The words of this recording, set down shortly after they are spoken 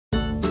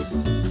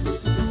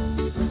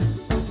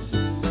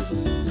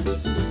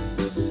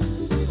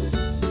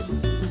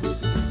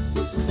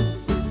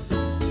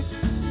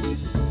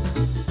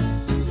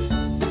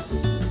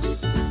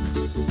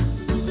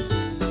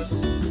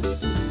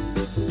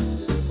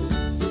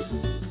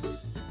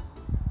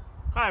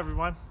Hi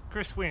everyone,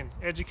 Chris Wynn,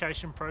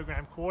 Education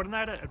Program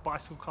Coordinator at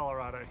Bicycle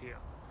Colorado here.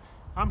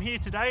 I'm here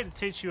today to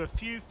teach you a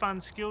few fun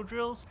skill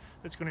drills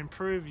that's going to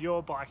improve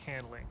your bike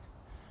handling.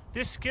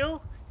 This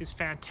skill is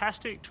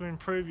fantastic to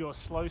improve your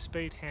slow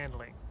speed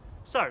handling.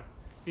 So,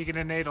 you're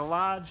going to need a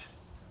large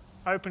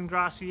open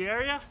grassy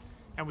area,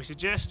 and we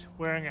suggest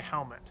wearing a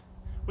helmet.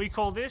 We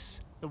call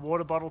this the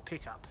water bottle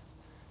pickup.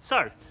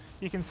 So,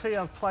 you can see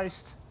I've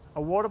placed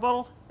a water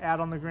bottle out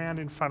on the ground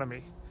in front of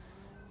me.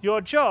 Your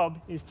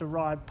job is to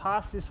ride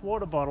past this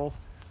water bottle,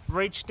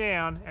 reach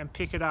down and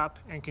pick it up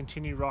and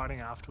continue riding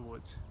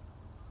afterwards.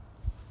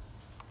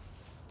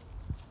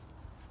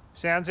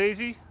 Sounds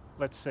easy?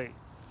 Let's see.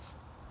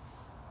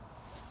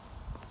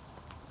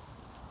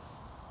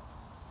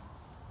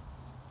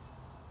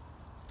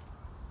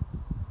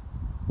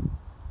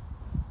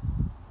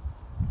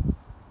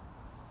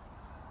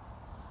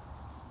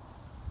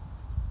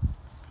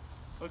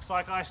 Looks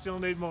like I still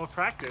need more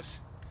practice.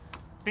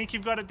 Think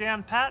you've got it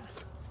down pat?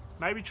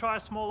 Maybe try a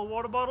smaller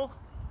water bottle,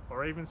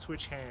 or even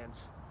switch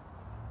hands.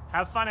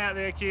 Have fun out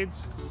there,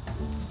 kids.